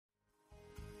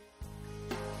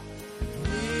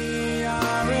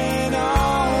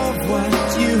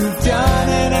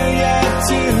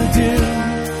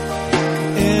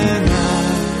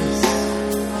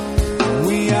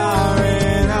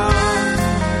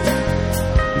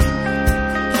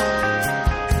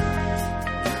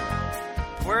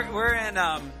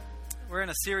We're in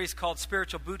a series called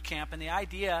Spiritual Boot Camp, and the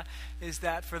idea is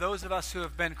that for those of us who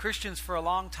have been Christians for a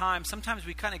long time, sometimes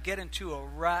we kind of get into a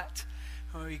rut.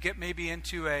 We get maybe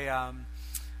into a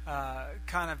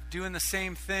kind of doing the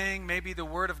same thing. Maybe the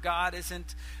Word of God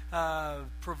isn't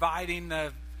providing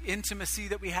the intimacy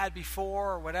that we had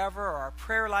before or whatever, or our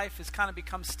prayer life has kind of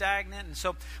become stagnant. And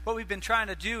so what we've been trying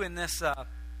to do in this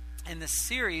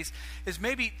series is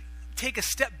maybe take a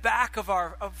step back with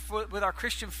our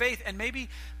Christian faith, and maybe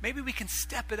we can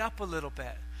step it up a little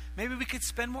bit. Maybe we could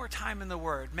spend more time in the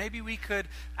Word. Maybe we could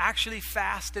actually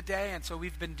fast a day. And so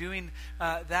we've been doing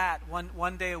that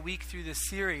one day a week through this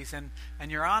series. And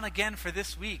you're on again for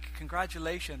this week.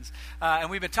 Congratulations. And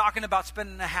we've been talking about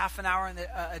spending a half an hour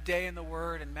a day in the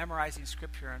Word and memorizing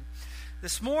Scripture. And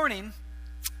this morning,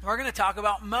 we're going to talk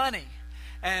about money.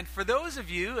 And for those of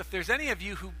you, if there's any of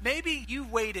you who maybe you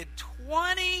waited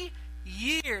 20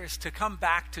 years to come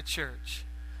back to church.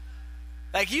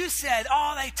 Like you said,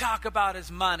 all they talk about is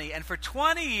money. And for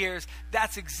 20 years,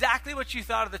 that's exactly what you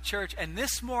thought of the church. And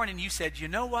this morning you said, you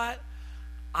know what?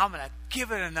 I'm going to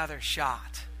give it another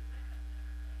shot.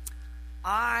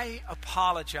 I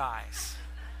apologize.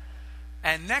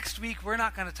 And next week, we're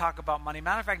not going to talk about money.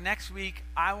 Matter of fact, next week,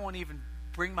 I won't even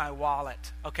bring my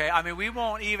wallet. Okay? I mean, we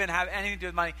won't even have anything to do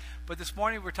with money. But this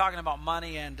morning, we're talking about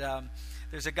money. And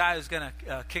there's a guy who's going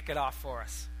to kick it off for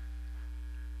us.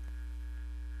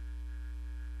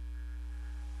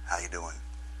 How you doing?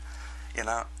 You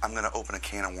know, I'm going to open a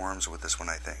can of worms with this one,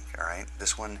 I think, all right?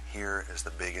 This one here is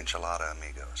the big enchilada,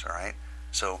 amigos, all right?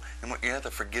 So you have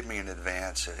to forgive me in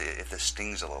advance if this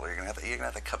stings a little. You're going to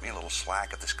have to cut me a little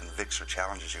slack if this convicts or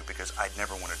challenges you, because I'd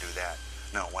never want to do that.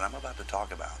 No, what I'm about to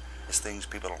talk about is things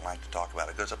people don't like to talk about.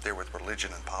 It goes up there with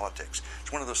religion and politics.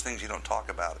 It's one of those things you don't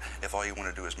talk about if all you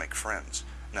want to do is make friends.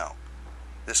 No.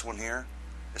 This one here,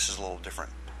 this is a little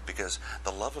different, because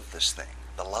the love of this thing,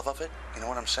 the love of it, you know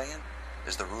what I'm saying,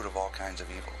 is the root of all kinds of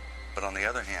evil. But on the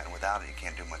other hand, without it, you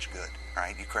can't do much good. All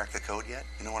right, you cracked the code yet?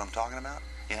 You know what I'm talking about?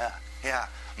 Yeah,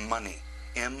 money.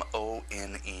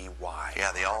 M-O-N-E-Y.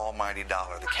 Yeah, the almighty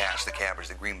dollar, the cash, the cabbage,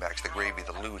 the greenbacks, the gravy,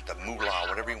 the loot, the moolah,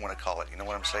 whatever you want to call it. You know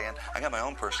what I'm saying? I got my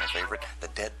own personal favorite, the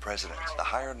dead presidents. The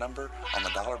higher number on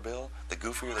the dollar bill, the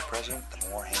goofier the president, the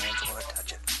more hands want to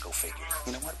touch it. Go figure.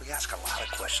 You know what? We ask a lot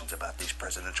of questions about these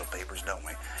presidential papers, don't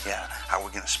we? Yeah, how are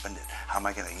we going to spend it? How am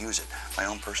I going to use it? My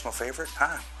own personal favorite?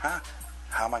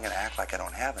 How am I going to act like I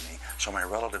don't have any so my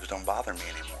relatives don't bother me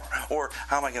anymore? Or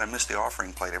how am I going to miss the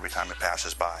offering plate every time it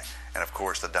passes by? And of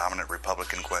course, the dominant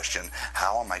Republican question,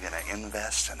 how am I going to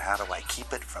invest and how do I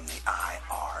keep it from the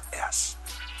IRS?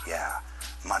 Yeah,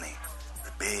 money,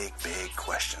 the big, big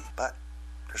question. But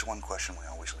there's one question we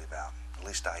always leave out, at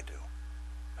least I do.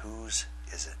 Whose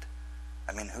is it?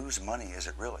 I mean, whose money is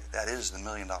it really? That is the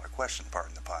million-dollar question,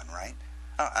 pardon the pun, right?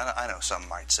 I know some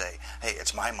might say, hey,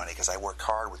 it's my money because I worked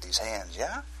hard with these hands.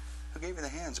 Yeah? Who gave you the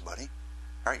hands, buddy?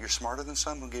 All right, you're smarter than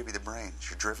some. Who gave you the brains?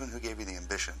 You're driven. Who gave you the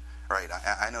ambition? Right,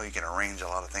 I know you can arrange a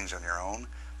lot of things on your own,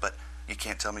 but you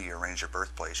can't tell me you arranged your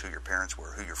birthplace, who your parents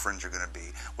were, who your friends are going to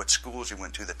be, what schools you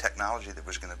went to, the technology that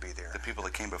was going to be there, the people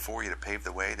that came before you to pave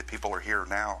the way, the people are here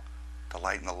now to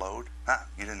lighten the load.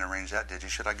 You didn't arrange that, did you?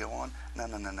 Should I go on? No, I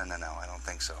don't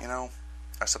think so. You know,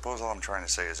 I suppose all I'm trying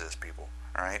to say is this, people.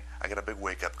 All right, I got a big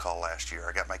wake-up call last year.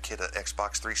 I got my kid an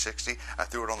Xbox 360. I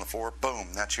threw it on the floor.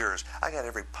 Boom, that's yours. I got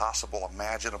every possible,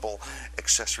 imaginable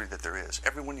accessory that there is.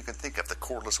 Everyone you can think of. The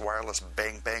cordless, wireless,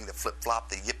 bang-bang, the flip-flop,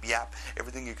 the yip-yap,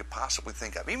 everything you could possibly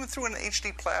think of. Even threw in an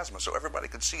HD plasma so everybody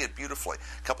could see it beautifully.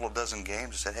 A couple of dozen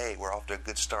games. I said, hey, we're off to a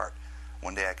good start.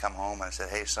 One day I come home and I said,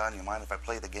 hey, son, you mind if I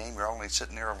play the game? You're only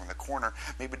sitting there over in the corner.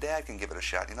 Maybe Dad can give it a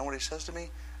shot. You know what he says to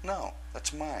me? No,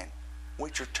 that's mine.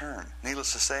 Wait your turn.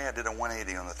 Needless to say, I did a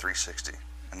 180 on the 360.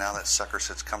 And now that sucker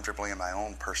sits comfortably in my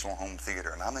own personal home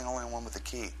theater. And I'm the only one with the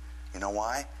key. You know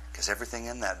why? Because everything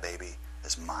in that baby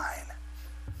is mine.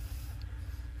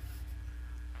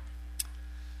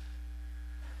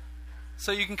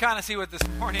 So you can kind of see what this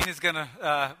morning is going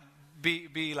to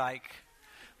be like.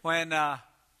 When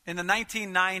in the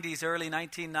 1990s, early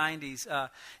 1990s,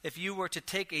 if you were to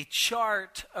take a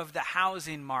chart of the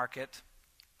housing market,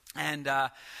 and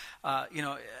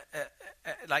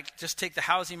like just take the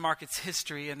housing market's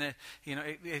history, and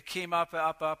it came up,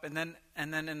 and then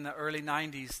in the early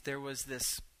 90s there was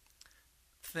this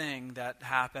thing that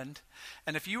happened.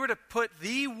 And if you were to put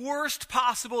the worst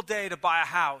possible day to buy a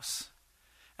house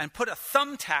and put a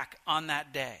thumbtack on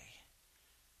that day,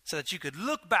 so that you could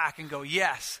look back and go,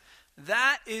 yes,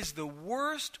 that is the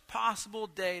worst possible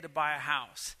day to buy a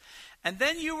house. And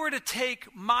then you were to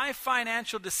take my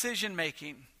financial decision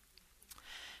making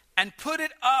and put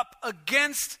it up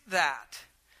against that,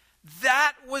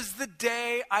 That was the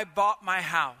day I bought my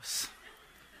house.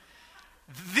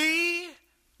 The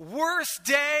worst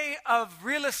day of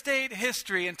real estate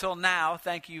history until now.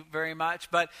 Thank you very much.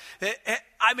 But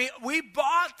we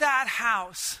bought that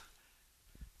house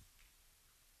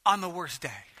on the worst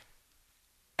day.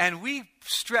 And we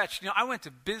stretched. I went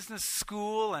to business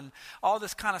school and all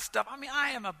this kind of stuff. I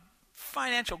am a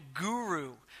financial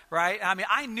guru, right?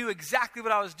 I knew exactly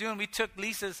what I was doing. We took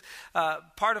Lisa's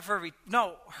part of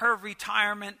her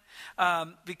retirement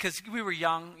because we were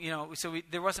young, so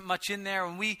there wasn't much in there.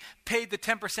 And we paid the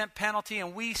 10% penalty,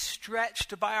 and we stretched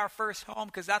to buy our first home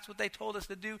because that's what they told us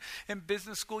to do in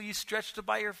business school. You stretch to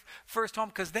buy your first home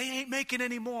because they ain't making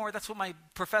any more. That's what my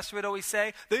professor would always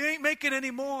say. They ain't making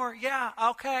any more. Yeah,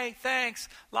 okay, thanks.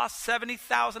 Lost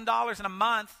 $70,000 in a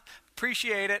month.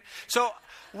 Appreciate it. So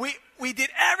we did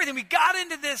everything. We got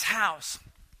into this house.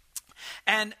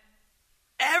 And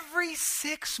every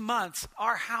 6 months,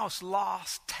 our house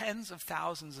lost tens of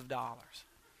thousands of dollars,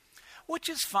 which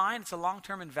is fine. It's a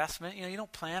long-term investment. You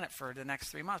don't plan it for the next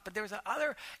 3 months. But there was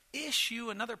another issue,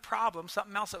 another problem,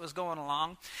 something else that was going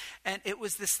along. And it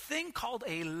was this thing called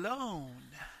a loan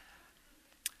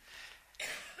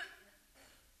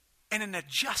and an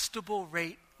adjustable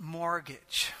rate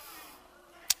mortgage.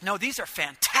 No, these are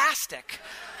fantastic.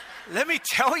 Let me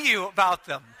tell you about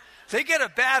them. They get a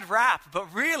bad rap,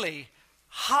 but really,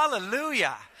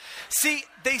 hallelujah. See,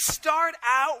 they start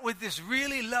out with this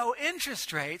really low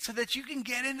interest rate so that you can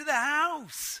get into the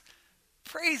house.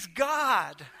 Praise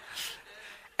God.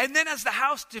 And then as the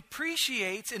house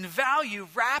depreciates in value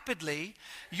rapidly,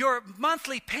 your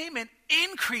monthly payment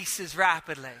increases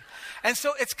rapidly. And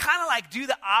so it's kind of like do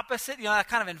the opposite, that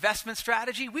kind of investment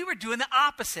strategy. We were doing the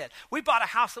opposite. We bought a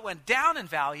house that went down in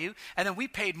value, and then we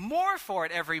paid more for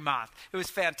it every month. It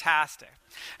was fantastic.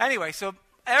 Anyway, so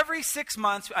every 6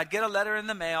 months, I'd get a letter in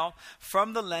the mail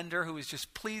from the lender who was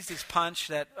just pleased as punch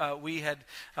that we had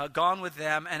gone with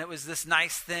them. And it was this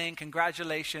nice thing.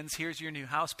 Congratulations, here's your new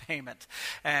house payment.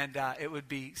 And it would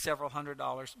be several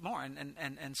 $100s more.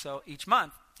 And so each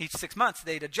 6 months,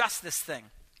 they'd adjust this thing.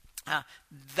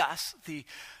 Thus, the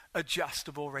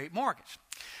adjustable rate mortgage.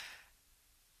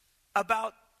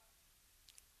 About,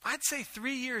 I'd say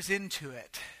 3 years into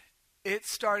it, it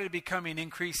started becoming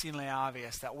increasingly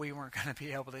obvious that we weren't going to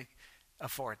be able to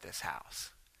afford this house.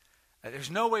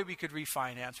 There's no way we could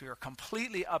refinance. We were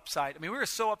completely upside. We were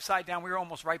so upside down, we were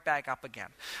almost right back up again.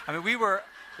 We were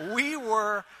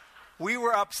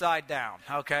upside down,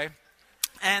 okay?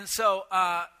 And so,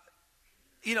 I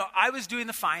was doing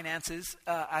the finances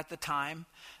at the time.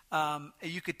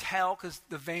 You could tell because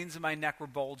the veins in my neck were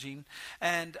bulging.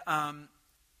 And I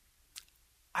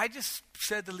just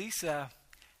said to Lisa,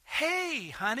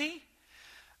 hey, honey,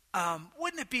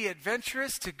 wouldn't it be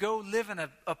adventurous to go live in an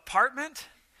apartment?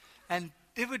 And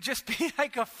it would just be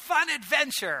like a fun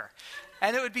adventure.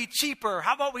 And it would be cheaper.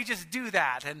 How about we just do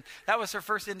that? And that was her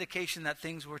first indication that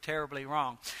things were terribly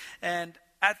wrong. And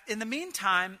in the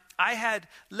meantime, I had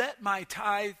let my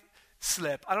tithe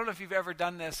slip. I don't know if you've ever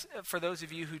done this. For those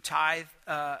of you who tithe,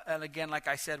 and again, like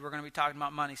I said, we're going to be talking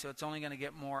about money, so it's only going to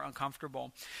get more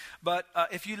uncomfortable. But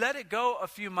if you let it go a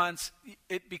few months,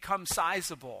 it becomes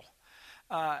sizable.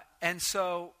 And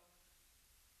so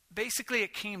basically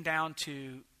it came down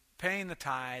to paying the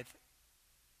tithe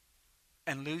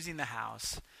and losing the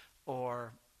house,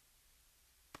 or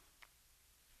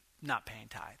not paying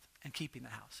tithe and keeping the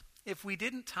house. If we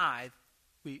didn't tithe,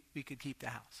 we could keep the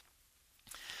house.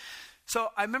 So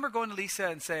I remember going to Lisa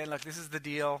and saying, look, this is the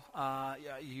deal.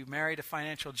 You married a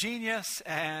financial genius,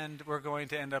 and we're going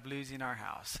to end up losing our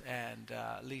house. And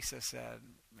Lisa said,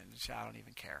 I don't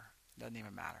even care. It doesn't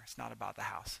even matter. It's not about the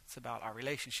house. It's about our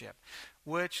relationship.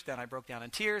 Which then I broke down in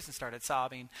tears and started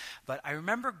sobbing. But I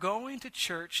remember going to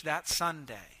church that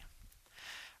Sunday,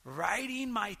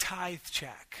 writing my tithe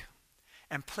check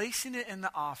and placing it in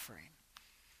the offering.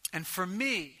 And for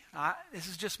me, this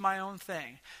is just my own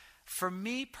thing. For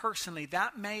me personally,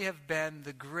 that may have been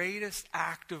the greatest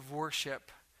act of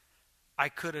worship I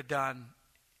could have done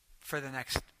for the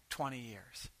next 20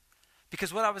 years.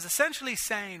 Because what I was essentially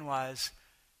saying was,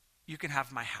 you can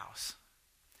have my house.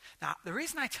 Now, the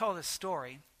reason I tell this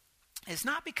story is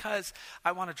not because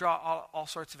I want to draw all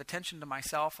sorts of attention to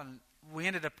myself, and we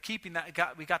ended up keeping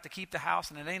that. We got to keep the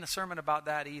house, and it ain't a sermon about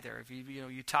that either. If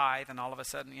you tithe, and all of a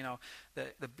sudden,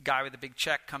 the guy with the big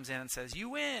check comes in and says, "You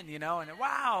win," and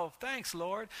wow, thanks,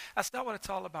 Lord. That's not what it's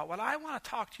all about. What I want to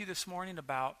talk to you this morning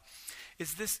about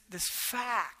is this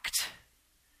fact,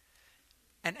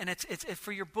 and it's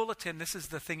for your bulletin. This is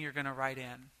the thing you're going to write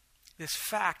in. This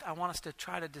fact I want us to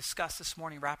try to discuss this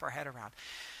morning, wrap our head around,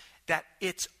 that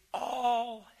it's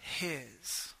all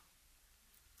His.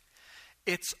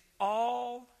 It's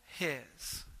all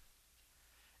his.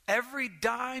 Every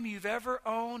dime you've ever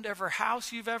owned, every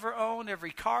house you've ever owned,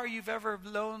 every car you've ever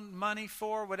loaned money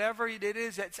for, whatever it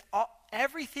is, it's all,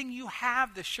 everything you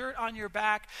have, the shirt on your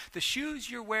back, the shoes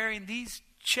you're wearing, these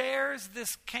chairs,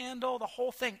 this candle, the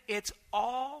whole thing, it's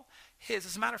all his.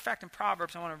 As a matter of fact, in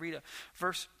Proverbs, I want to read a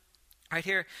verse right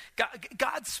here.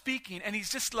 God's speaking, and he's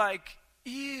just like,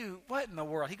 ew, what in the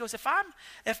world? He goes, if I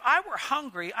were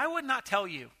hungry, I would not tell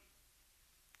you.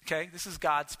 Okay, this is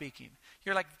God speaking.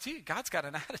 You're like, gee, God's got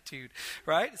an attitude,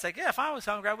 right? It's like, yeah, if I was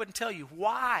hungry, I wouldn't tell you.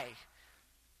 Why?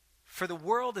 For the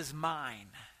world is mine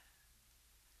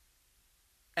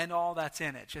and all that's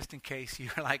in it, just in case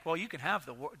you're like, well, you can have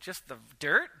just the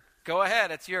dirt. Go ahead,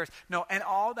 it's yours. No, and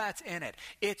all that's in it.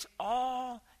 It's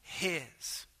all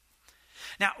his.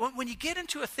 Now, when you get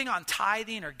into a thing on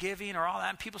tithing or giving or all that,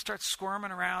 and people start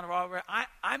squirming around,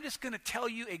 I'm just going to tell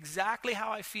you exactly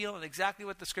how I feel and exactly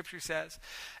what the scripture says.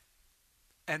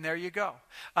 And there you go.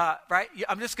 Right?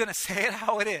 I'm just going to say it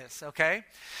how it is, okay?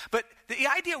 But the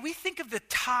idea, we think of the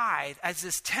tithe as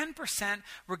this 10%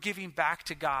 we're giving back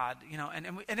to God,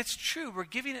 and it's true. We're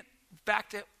giving it back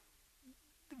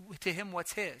to him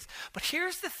what's his. But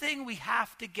here's the thing we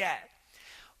have to get.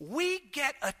 We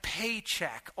get a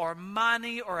paycheck or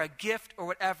money or a gift or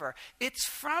whatever. It's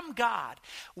from God.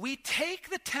 We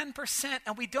take the 10%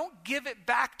 and we don't give it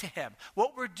back to him.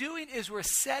 What we're doing is we're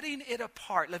setting it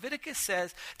apart. Leviticus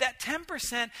says that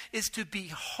 10% is to be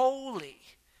holy.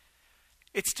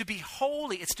 It's to be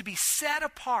holy. It's to be set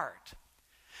apart.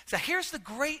 So here's the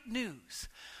great news.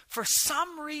 For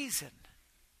some reason,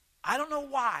 I don't know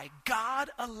why, God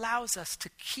allows us to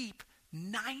keep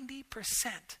 90%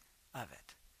 of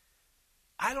it.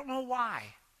 I don't know why.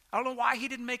 I don't know why he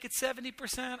didn't make it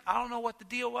 70%. I don't know what the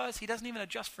deal was. He doesn't even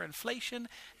adjust for inflation.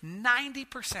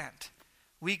 90%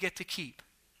 we get to keep.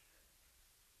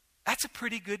 That's a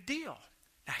pretty good deal.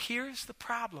 Now here's the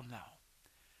problem though.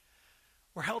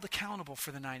 We're held accountable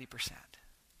for the 90%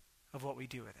 of what we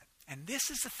do with it. And this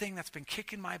is the thing that's been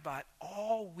kicking my butt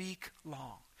all week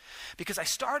long. Because I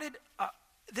started,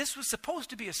 this was supposed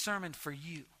to be a sermon for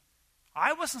you.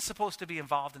 I wasn't supposed to be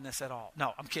involved in this at all.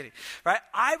 No, I'm kidding, right?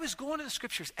 I was going to the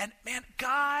scriptures, and man,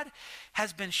 God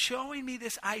has been showing me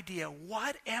this idea.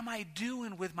 What am I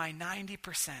doing with my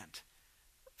 90%?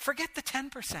 Forget the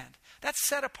 10%. That's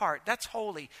set apart. That's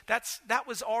holy. That's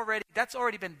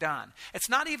already been done. It's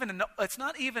not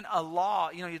even a law.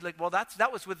 You're like, well,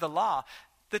 that was with the law.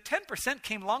 The 10%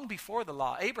 came long before the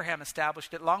law. Abraham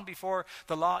established it long before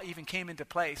the law even came into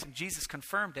place, and Jesus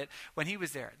confirmed it when he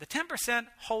was there. The 10%,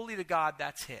 holy to God,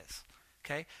 that's his.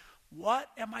 Okay? What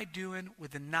am I doing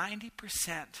with the 90%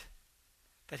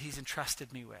 that he's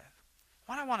entrusted me with?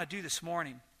 What I want to do this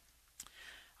morning,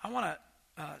 we're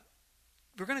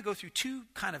going to go through two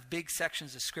kind of big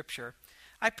sections of Scripture.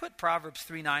 I put Proverbs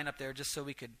 3:9 up there just so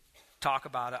we could talk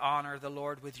about it. Honor the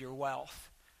Lord with your wealth,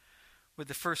 with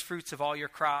the first fruits of all your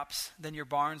crops. Then your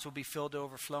barns will be filled to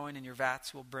overflowing and your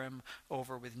vats will brim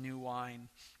over with new wine.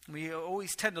 We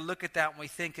always tend to look at that and we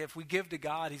think if we give to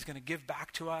God, he's going to give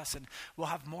back to us and we'll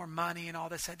have more money and all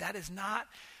this. That is not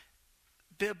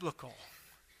biblical.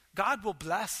 God will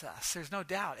bless us. There's no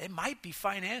doubt. It might be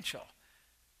financial.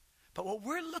 But what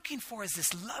we're looking for is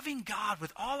this loving God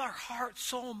with all our heart,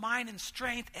 soul, mind, and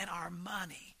strength and our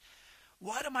money.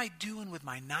 What am I doing with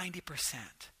my 90%?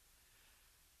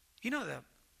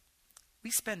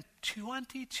 We spend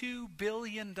 $22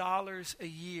 billion a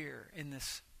year in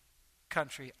this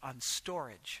country on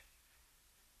storage.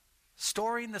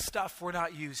 Storing the stuff we're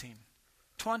not using.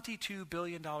 $22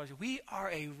 billion. We are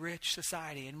a rich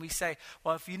society. And we say,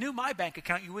 well, if you knew my bank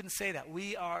account, you wouldn't say that.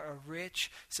 We are a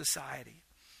rich society.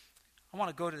 I want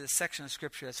to go to this section of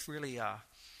Scripture that's really,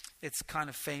 it's kind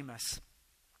of famous.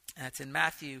 And it's in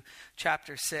Matthew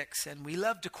chapter 6. And we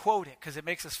love to quote it because it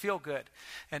makes us feel good.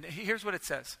 And here's what it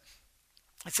says.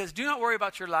 It says, do not worry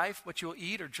about your life, what you will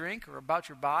eat or drink, or about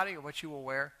your body or what you will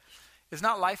wear. Is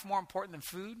not life more important than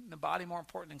food, and the body more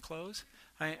important than clothes?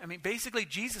 I mean, basically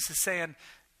Jesus is saying,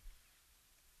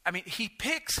 he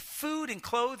picks food and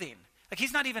clothing. Like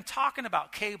he's not even talking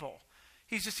about cable.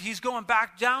 He's going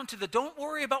back down to don't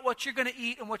worry about what you're going to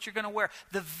eat and what you're going to wear.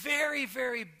 The very,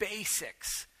 very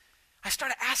basics. I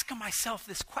started asking myself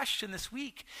this question this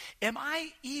week. Am I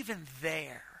even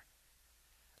there?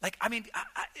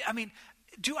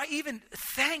 Do I even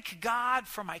thank God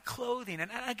for my clothing? And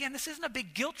again, this isn't a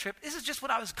big guilt trip. This is just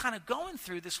what I was kind of going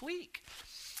through this week.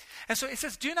 And so it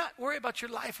says, do not worry about your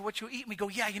life or what you eat. And we go,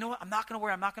 yeah, you know what? I'm not going to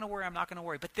worry. I'm not going to worry. I'm not going to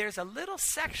worry. But there's a little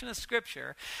section of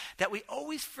Scripture that we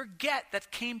always forget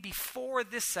that came before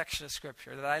this section of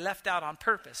Scripture that I left out on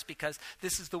purpose because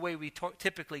this is the way we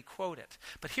typically quote it.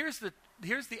 But here's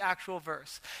the actual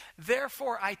verse.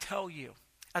 Therefore, I tell you.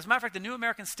 As a matter of fact, the New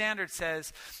American Standard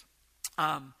says,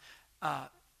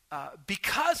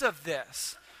 because of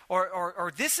this,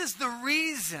 or this is the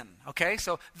reason, okay?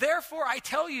 So, therefore, I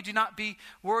tell you, do not be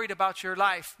worried about your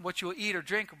life, what you will eat or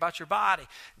drink, about your body.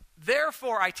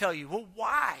 Therefore, I tell you. Well,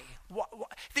 why?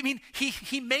 I mean,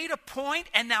 he made a point,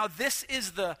 and now this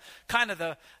is the kind of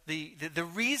the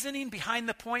reasoning behind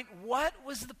the point. What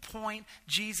was the point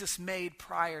Jesus made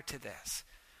prior to this?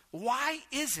 Why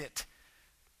is it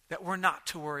that we're not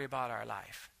to worry about our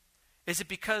life? Is it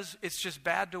because it's just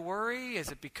bad to worry? Is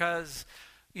it because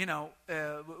it'll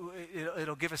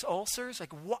give us ulcers?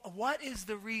 Like, what is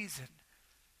the reason?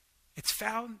 It's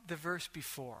found the verse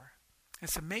before.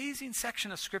 It's an amazing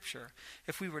section of Scripture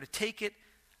if we were to take it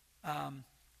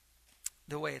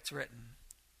the way it's written.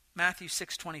 Matthew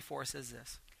 6:24 says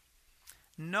this.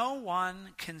 No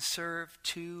one can serve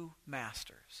two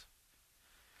masters.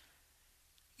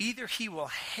 Either he will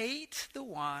hate the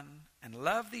one and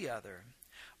love the other,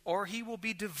 or he will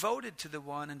be devoted to the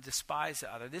one and despise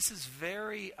the other. This is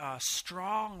very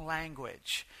strong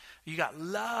language. You got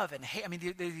love and hate. I mean,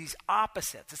 there are these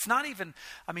opposites. It's not even,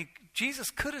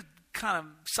 Jesus could have kind of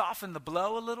softened the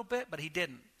blow a little bit, but he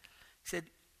didn't. He said,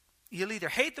 you'll either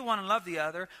hate the one and love the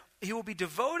other, he will be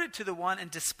devoted to the one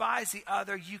and despise the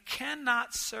other. You cannot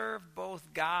serve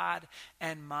both God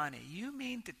and money. You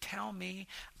mean to tell me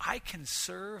I can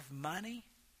serve money?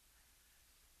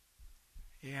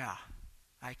 Yeah,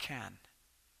 I can.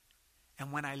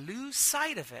 And when I lose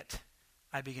sight of it,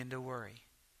 I begin to worry.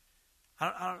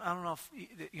 I don't know if,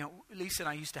 Lisa and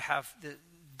I used to have the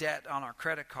debt on our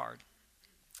credit card.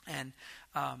 And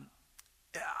I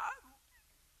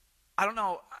don't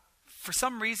know, for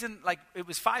some reason, like it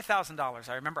was $5,000.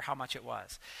 I remember how much it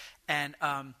was. And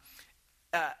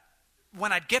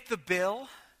when I'd get the bill,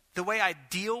 the way I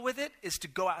deal with it is to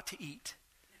go out to eat.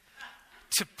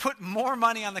 To put more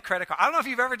money on the credit card. I don't know if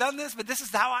you've ever done this, but this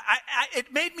is how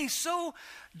it made me so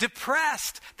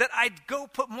depressed that I'd go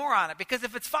put more on it. Because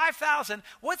if it's $5,000,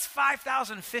 what's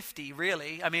 $5,050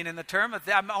 really? I mean, in the term of,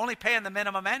 I'm only paying the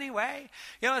minimum anyway.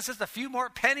 It's just a few more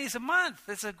pennies a month.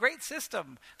 It's a great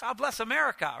system. God bless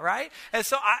America, right? And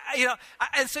so,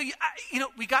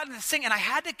 we got into this thing, and I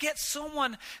had to get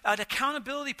someone, an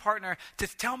accountability partner, to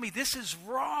tell me this is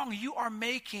wrong. You are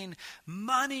making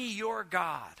money your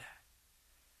God.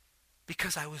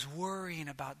 Because I was worrying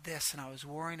about this and I was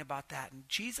worrying about that. And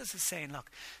Jesus is saying, look,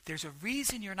 there's a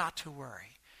reason you're not to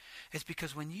worry. It's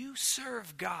because when you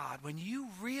serve God, when you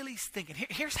really think, and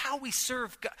here's how we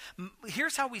serve God,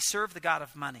 here's how we serve the God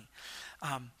of money.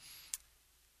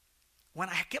 When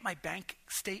I get my bank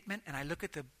statement and I look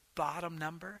at the bottom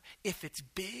number, if it's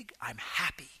big, I'm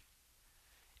happy.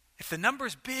 If the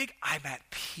number's big, I'm at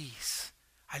peace.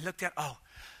 I looked at,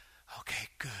 okay,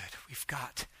 good. We've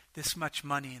got this much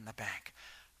money in the bank.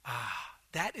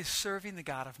 That is serving the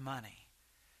God of money.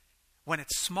 When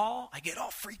it's small, I get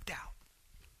all freaked out.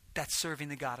 That's serving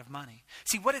the God of money.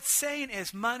 See, what it's saying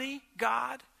is, money,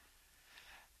 God,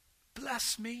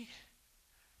 bless me.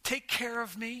 Take care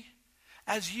of me.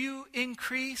 As you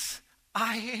increase,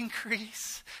 I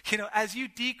increase. As you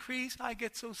decrease, I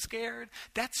get so scared.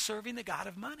 That's serving the God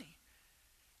of money.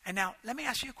 And now, let me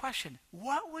ask you a question.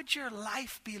 What would your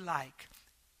life be like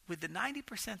with the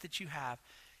 90% that you have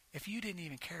if you didn't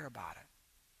even care about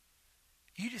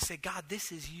it? You just say, God,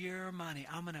 this is your money.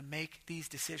 I'm going to make these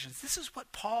decisions. This is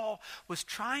what Paul was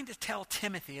trying to tell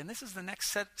Timothy. And this is the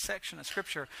next section of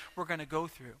Scripture we're going to go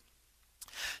through.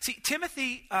 See,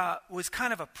 Timothy was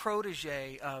kind of a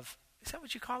protege of, is that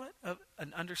what you call it?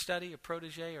 An understudy, a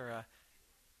protege, or a...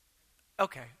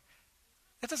 Okay.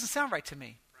 That doesn't sound right to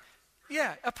me.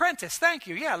 Yeah, apprentice. Thank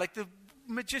you. Yeah, like the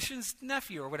magician's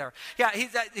nephew or whatever. Yeah,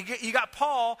 you got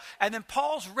Paul, and then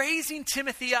Paul's raising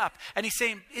Timothy up, and he's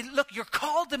saying, look, you're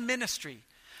called to ministry.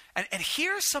 And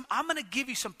here's I'm going to give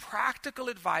you some practical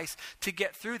advice to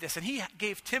get through this. And he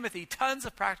gave Timothy tons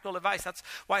of practical advice. That's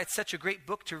why it's such a great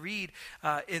book to read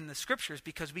in the Scriptures,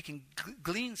 because we can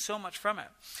glean so much from it.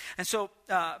 And so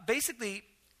basically,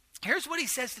 here's what he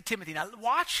says to Timothy. Now,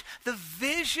 watch the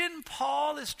vision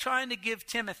Paul is trying to give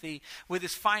Timothy with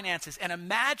his finances. And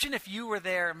imagine if you were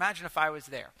there. Imagine if I was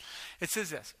there. It says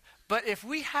this. But if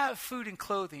we have food and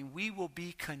clothing, we will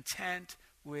be content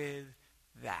with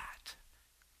that.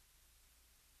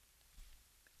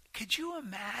 Could you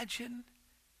imagine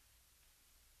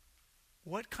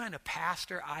what kind of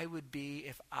pastor I would be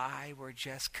if I were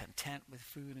just content with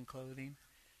food and clothing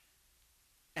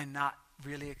and not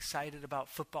really excited about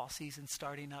football season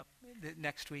starting up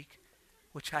next week,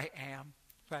 which I am,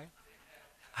 right?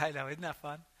 I know, isn't that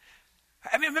fun?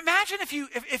 I mean, imagine if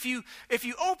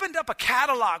you opened up a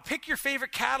catalog, pick your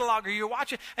favorite catalog, or you're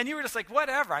watching, and you were just like,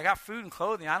 whatever, I got food and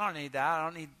clothing, I don't need that,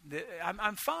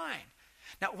 I'm fine.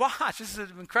 Now watch, this is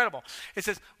incredible. It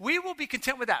says, we will be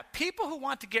content with that. People who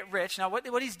want to get rich, now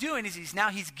what he's doing is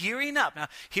he's gearing up. Now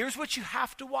here's what you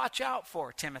have to watch out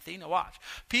for, Timothy. Now watch.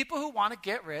 People who want to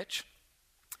get rich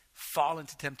fall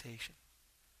into temptation.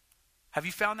 Have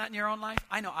you found that in your own life?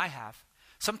 I know I have.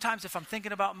 Sometimes if I'm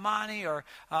thinking about money or,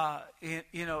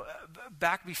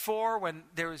 back before when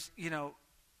there was,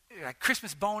 like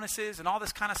Christmas bonuses and all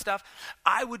this kind of stuff,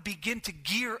 I would begin to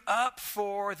gear up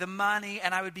for the money,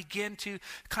 and I would begin to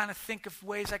kind of think of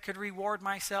ways I could reward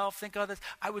myself, think of this.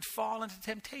 I would fall into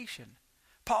temptation.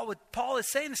 Paul is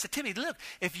saying this to Timothy. Look,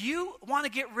 if you want to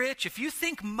get rich, if you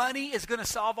think money is going to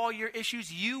solve all your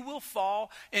issues, you will fall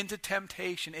into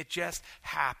temptation. It just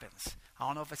happens. I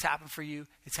don't know if it's happened for you.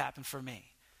 It's happened for me.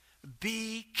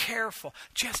 Be careful.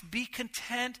 Just be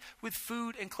content with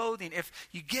food and clothing. If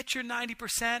you get your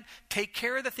 90%, take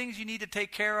care of the things you need to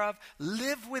take care of,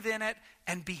 live within it,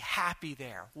 and be happy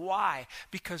there. Why?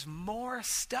 Because more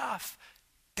stuff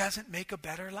doesn't make a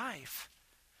better life.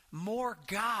 More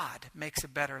God makes a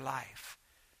better life.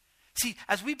 See,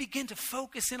 as we begin to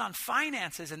focus in on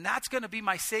finances, and that's going to be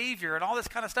my savior and all this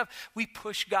kind of stuff, we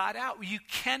push God out. You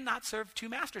cannot serve two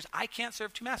masters. I can't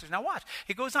serve two masters. Now watch.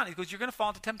 He goes on. He goes, you're going to fall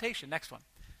into temptation. Next one.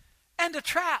 And a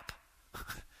trap.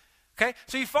 Okay?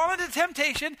 So you fall into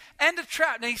temptation and a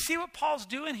trap. Now you see what Paul's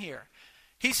doing here.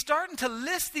 He's starting to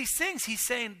list these things. He's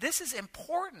saying this is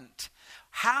important.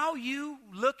 How you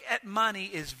look at money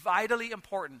is vitally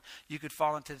important. You could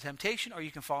fall into temptation or you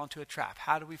can fall into a trap.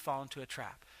 How do we fall into a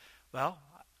trap? Well,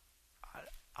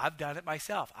 I've done it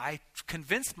myself. I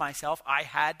convinced myself I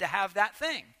had to have that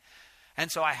thing.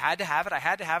 And so I had to have it.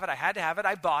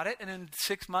 I bought it, and in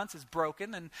 6 months it's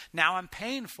broken, and now I'm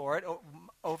paying for it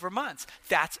over months.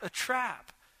 That's a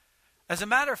trap. As a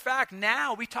matter of fact,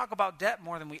 now we talk about debt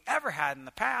more than we ever had in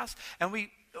the past, and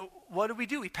what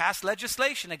do? We passed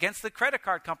legislation against the credit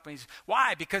card companies.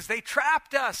 Why? Because they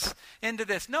trapped us into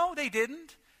this. No, they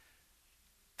didn't.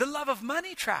 The love of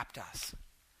money trapped us.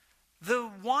 The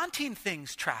wanting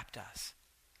things trapped us.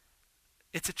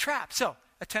 It's a trap. So,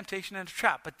 a temptation and a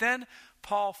trap. But then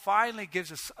Paul finally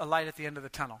gives us a light at the end of the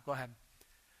tunnel. Go ahead.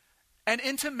 And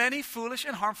into many foolish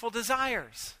and harmful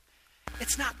desires.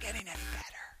 It's not getting any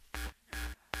better.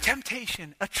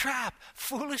 Temptation, a trap,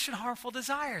 foolish and harmful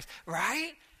desires,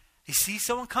 right? You see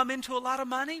someone come into a lot of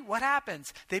money, what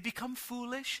happens? They become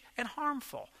foolish and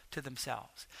harmful to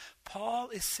themselves. Paul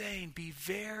is saying, be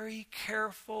very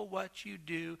careful what you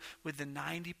do with the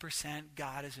 90%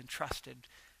 God has entrusted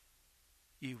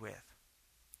you with.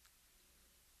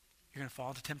 You're going to fall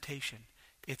into temptation.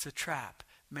 It's a trap.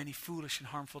 Many foolish and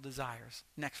harmful desires.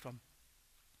 Next one.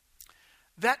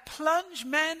 That plunge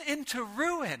men into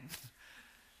ruin.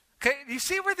 Okay, do you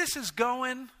see where this is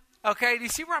going? Okay, do you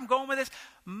see where I'm going with this?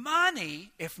 Money,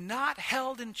 if not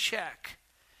held in check,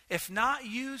 if not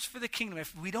used for the kingdom,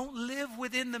 if we don't live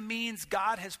within the means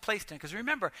God has placed in, because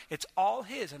remember, it's all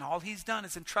His, and all He's done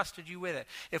is entrusted you with it.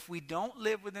 If we don't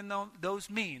live within those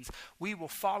means, we will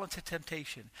fall into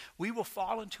temptation. We will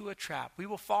fall into a trap. We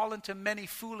will fall into many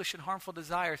foolish and harmful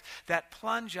desires that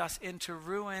plunge us into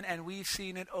ruin, and we've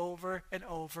seen it over and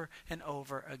over and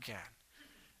over again.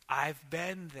 I've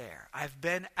been there. I've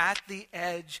been at the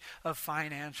edge of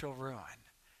financial ruin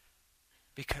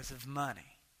because of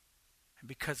money and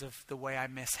because of the way I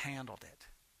mishandled it.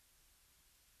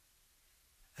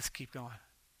 Let's keep going.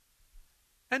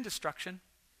 And destruction.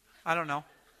 I don't know.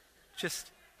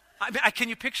 Can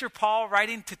you picture Paul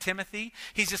writing to Timothy?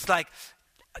 He's just like,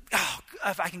 oh,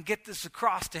 if I can get this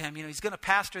across to him, he's going to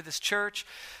pastor this church.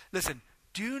 Listen,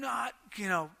 do not,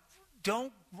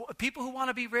 people who want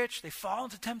to be rich, they fall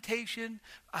into temptation,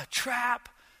 a trap,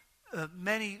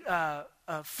 many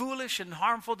foolish and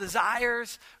harmful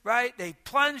desires, right? They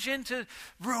plunge into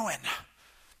ruin,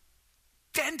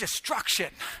 then destruction.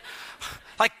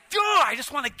 Like, I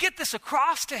just want to get this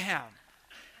across to him.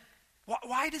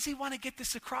 Why does he want to get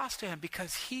this across to him?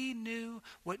 Because he knew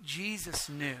what Jesus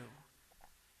knew.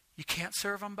 You can't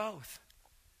serve them both.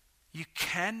 You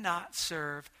cannot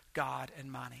serve God and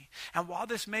money. And while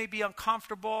this may be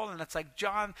uncomfortable, and it's like,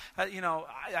 John,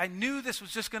 I knew this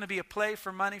was just going to be a play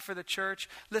for money for the church.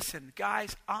 Listen,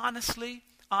 guys, honestly,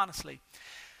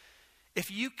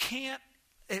 if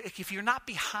you're not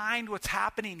behind what's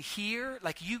happening here,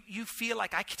 like you feel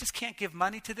like I just can't give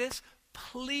money to this,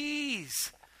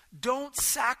 please don't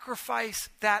sacrifice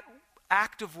that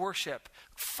act of worship.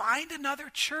 Find another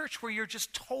church where you're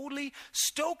just totally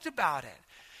stoked about it.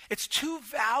 It's too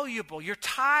valuable. Your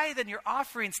tithe and your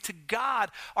offerings to God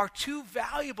are too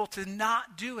valuable to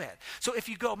not do it. So if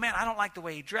you go, man, I don't like the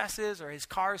way he dresses, or his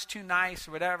car is too nice,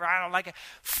 or whatever, I don't like it.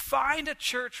 Find a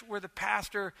church where the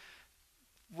pastor,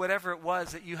 whatever it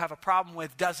was that you have a problem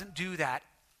with, doesn't do that,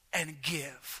 and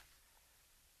give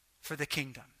for the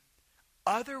kingdom.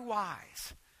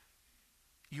 Otherwise,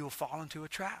 you'll fall into a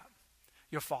trap.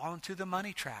 You'll fall into the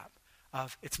money trap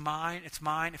of it's mine.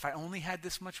 If I only had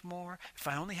this much more,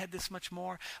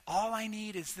 all I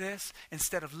need is this,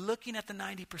 instead of looking at the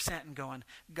 90% and going,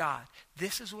 God,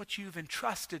 this is what you've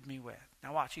entrusted me with.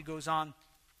 Now watch, he goes on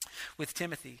with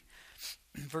Timothy.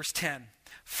 Verse 10,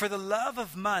 for the love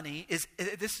of money is,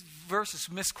 this verse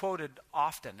is misquoted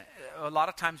often. A lot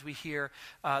of times we hear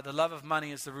the love of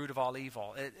money is the root of all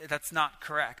evil. That's not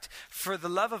correct. For the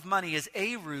love of money is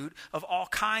a root of all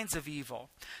kinds of evil.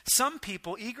 Some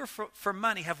people eager for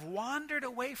money have wandered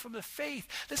away from the faith.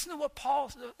 Listen to what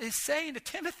Paul is saying to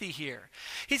Timothy here.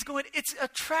 He's going, it's a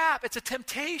trap, it's a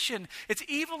temptation, it's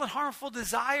evil and harmful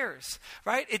desires,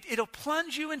 right? It'll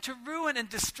plunge you into ruin and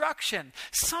destruction.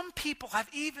 Some people have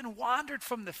even wandered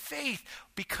from the faith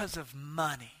because of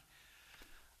money.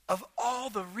 Of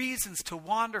all the reasons to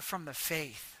wander from the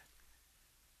faith,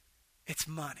 it's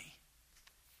money.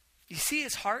 You see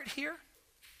his heart here?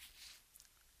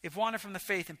 They've wandered from the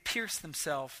faith and pierced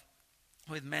themselves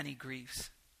with many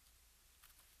griefs.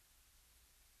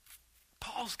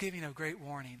 Paul's giving a great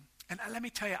warning. And let me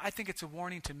tell you, I think it's a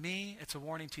warning to me, it's a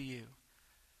warning to you.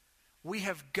 We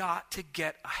have got to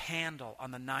get a handle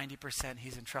on the 90%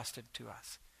 he's entrusted to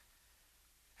us.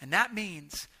 And that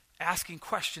means asking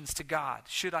questions to God.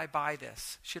 Should I buy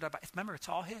this? Should I buy? Remember, it's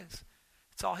all his.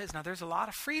 It's all his. Now, there's a lot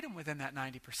of freedom within that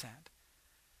 90%.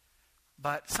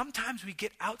 But sometimes we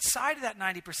get outside of that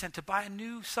 90% to buy a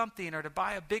new something, or to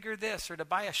buy a bigger this, or to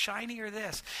buy a shinier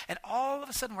this. And all of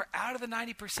a sudden we're out of the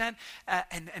 90%,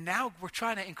 and now we're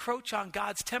trying to encroach on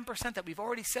God's 10% that we've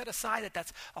already set aside,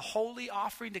 that's a holy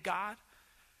offering to God.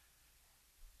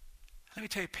 Let me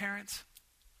tell you, parents,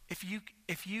 if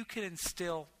you can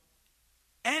instill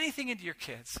anything into your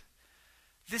kids,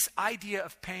 this idea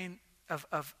of paying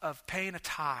a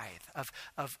tithe,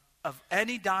 of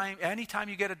any dime, anytime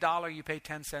you get $1, you pay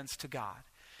 10 cents to God,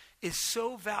 is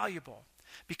so valuable.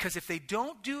 Because if they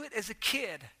don't do it as a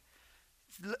kid,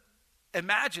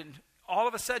 imagine all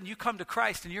of a sudden you come to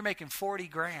Christ and you're making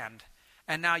 $40,000,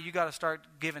 and now you got to start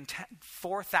giving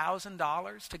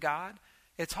 $4,000 to God.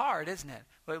 It's hard, isn't it?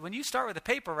 But when you start with the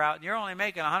paper route and you're only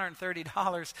making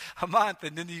 $130 a month,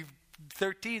 and then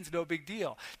 13 is no big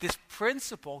deal. This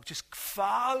principle just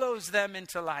follows them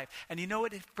into life. And you know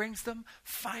what it brings them?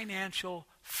 Financial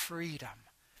freedom.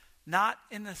 Not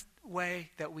in the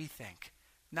way that we think.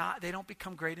 They don't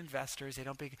become great investors.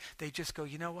 They just go,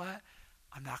 you know what?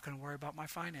 I'm not going to worry about my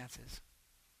finances.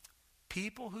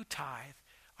 People who tithe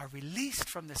are released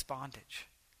from this bondage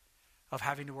of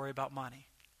having to worry about money.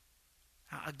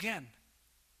 Now, again,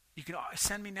 you can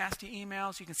send me nasty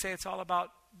emails. You can say it's all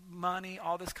about money,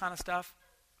 all this kind of stuff.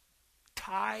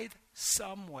 Tithe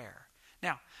somewhere.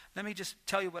 Now, let me just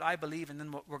tell you what I believe, and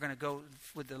then we're going to go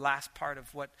with the last part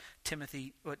of what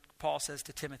Paul says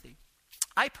to Timothy.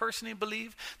 I personally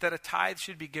believe that a tithe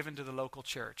should be given to the local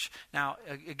church. Now,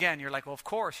 again, you're like, well, of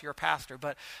course, you're a pastor.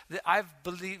 But I've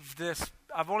believed this.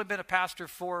 I've only been a pastor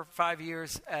 4 or 5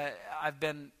 years. I've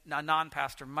been a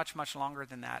non-pastor much, much longer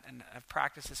than that, and I've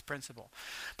practiced this principle.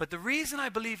 But the reason I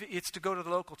believe it's to go to the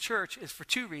local church is for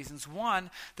 2 reasons.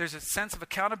 1, there's a sense of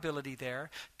accountability there.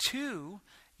 2,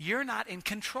 you're not in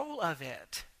control of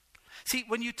it. See,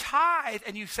 when you tithe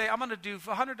and you say, I'm going to do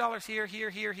 $100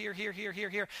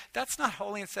 here, that's not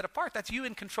holy and set apart. That's you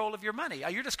in control of your money.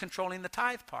 You're just controlling the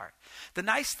tithe part. The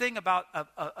nice thing about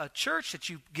a church that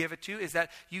you give it to is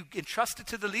that you entrust it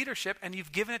to the leadership and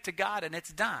you've given it to God and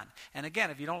it's done. And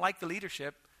again, if you don't like the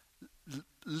leadership,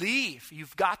 leave.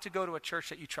 You've got to go to a church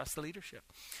that you trust the leadership.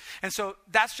 And so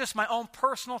that's just my own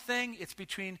personal thing. It's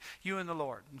between you and the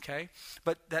Lord, okay?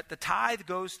 But that the tithe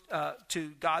goes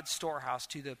to God's storehouse,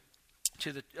 to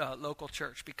the local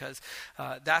church, because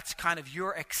that's kind of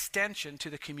your extension to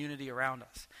the community around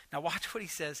us. Now watch what he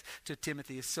says to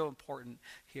Timothy. It's so important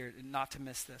here not to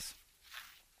miss this.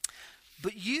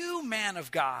 But you, man of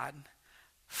God,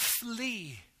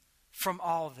 flee from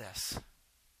all this.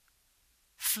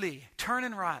 Flee. Turn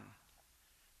and run.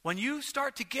 When you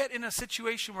start to get in a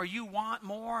situation where you want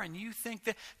more and you think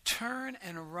that, turn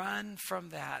and run from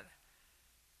that.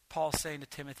 Paul's saying to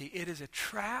Timothy, it is a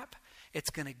trap. It's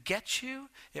going to get you.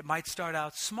 It might start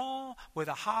out small with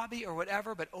a hobby or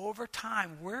whatever, but over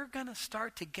time, we're going to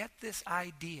start to get this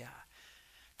idea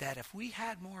that if we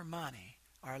had more money,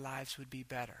 our lives would be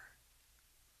better.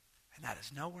 And that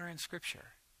is nowhere in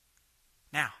Scripture.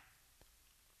 Now,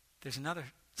 there's another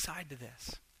side to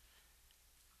this.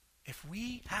 If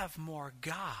we have more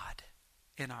God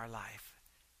in our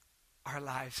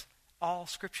lives, all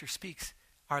Scripture speaks,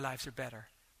 our lives are better.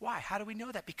 Why? How do we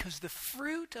know that? Because the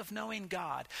fruit of knowing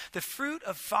God, the fruit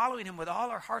of following Him with all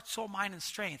our heart, soul, mind, and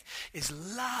strength is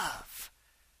love.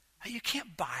 You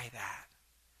can't buy that.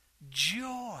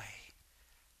 Joy.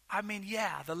 I mean,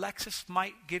 yeah, the Lexus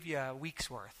might give you a week's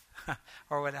worth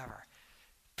or whatever.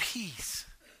 Peace,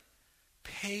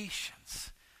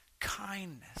 patience,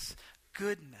 kindness,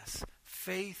 goodness,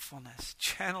 faithfulness,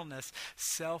 gentleness,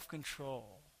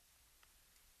 self-control.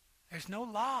 There's no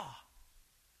law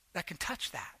that can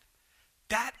touch that.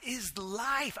 That is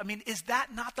life. I mean, is that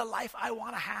not the life I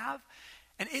want to have?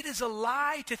 And it is a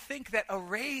lie to think that a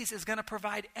raise is going to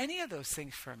provide any of those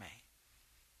things for me.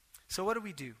 So what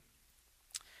do?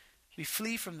 We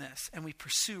flee from this and we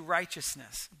pursue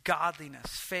righteousness, godliness,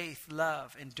 faith,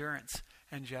 love, endurance,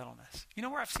 and gentleness. You know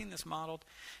where I've seen this modeled?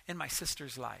 In my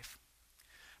sister's life.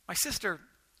 My sister,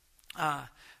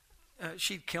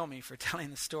 she'd kill me for telling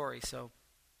the story, so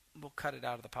we'll cut it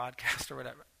out of the podcast or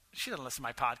whatever. She doesn't listen to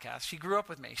my podcast. She grew up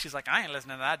with me. She's like, I ain't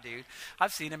listening to that dude.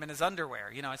 I've seen him in his underwear.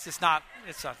 You know, it's just not,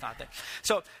 it's not there.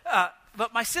 So,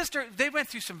 but my sister, they went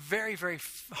through some very, very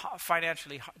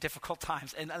financially difficult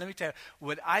times. And let me tell you,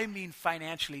 what I mean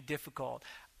financially difficult,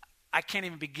 I can't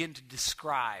even begin to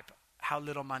describe how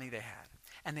little money they had.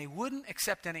 And they wouldn't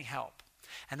accept any help.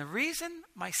 And the reason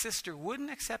my sister wouldn't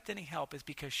accept any help is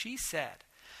because she said,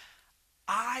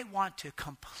 I want to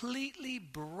completely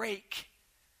break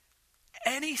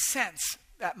any sense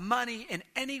that money in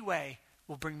any way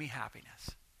will bring me happiness.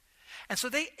 And so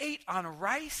they ate on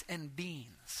rice and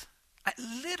beans,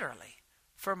 literally,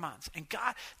 for months. And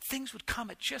God, things would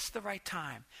come at just the right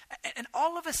time. And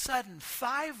all of a sudden,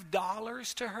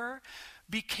 $5 to her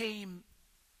became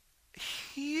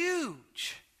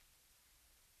huge.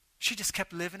 She just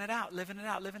kept living it out.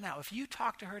 If you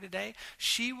talk to her today,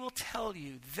 she will tell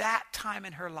you that time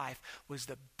in her life was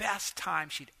the best time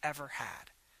she'd ever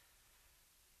had.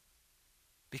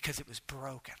 Because it was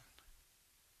broken.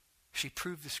 She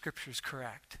proved the Scriptures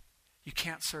correct. You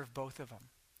can't serve both of them.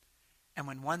 And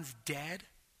when one's dead,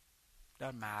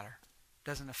 doesn't matter.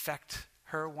 Doesn't affect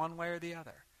her one way or the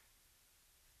other.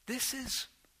 This is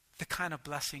the kind of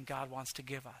blessing God wants to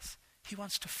give us. He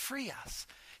wants to free us.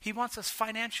 He wants us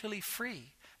financially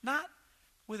free. Not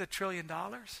with $1 trillion,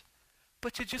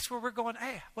 but to just where we're going,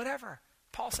 hey, whatever.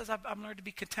 Paul says I'm learned to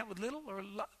be content with little or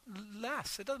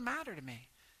less. It doesn't matter to me.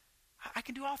 I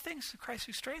can do all things through Christ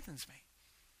who strengthens me.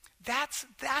 That's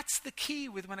the key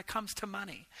when it comes to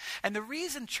money. And the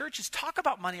reason churches talk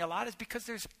about money a lot is because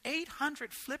there's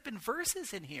 800 flippin'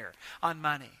 verses in here on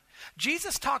money.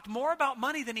 Jesus talked more about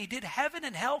money than he did heaven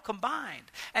and hell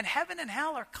combined. And heaven and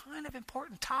hell are kind of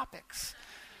important topics.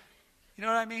 You know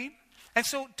what I mean? And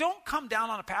so don't come down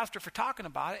on a pastor for talking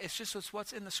about it. It's just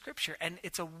what's in the Scripture. And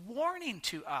it's a warning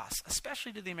to us,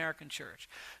 especially to the American church.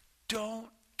 Don't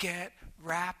get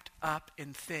wrapped up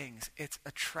in things. It's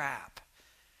a trap.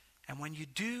 And when you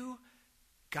do,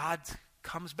 God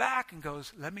comes back and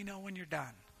goes, let me know when you're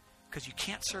done. Because you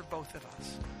can't serve both of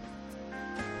us.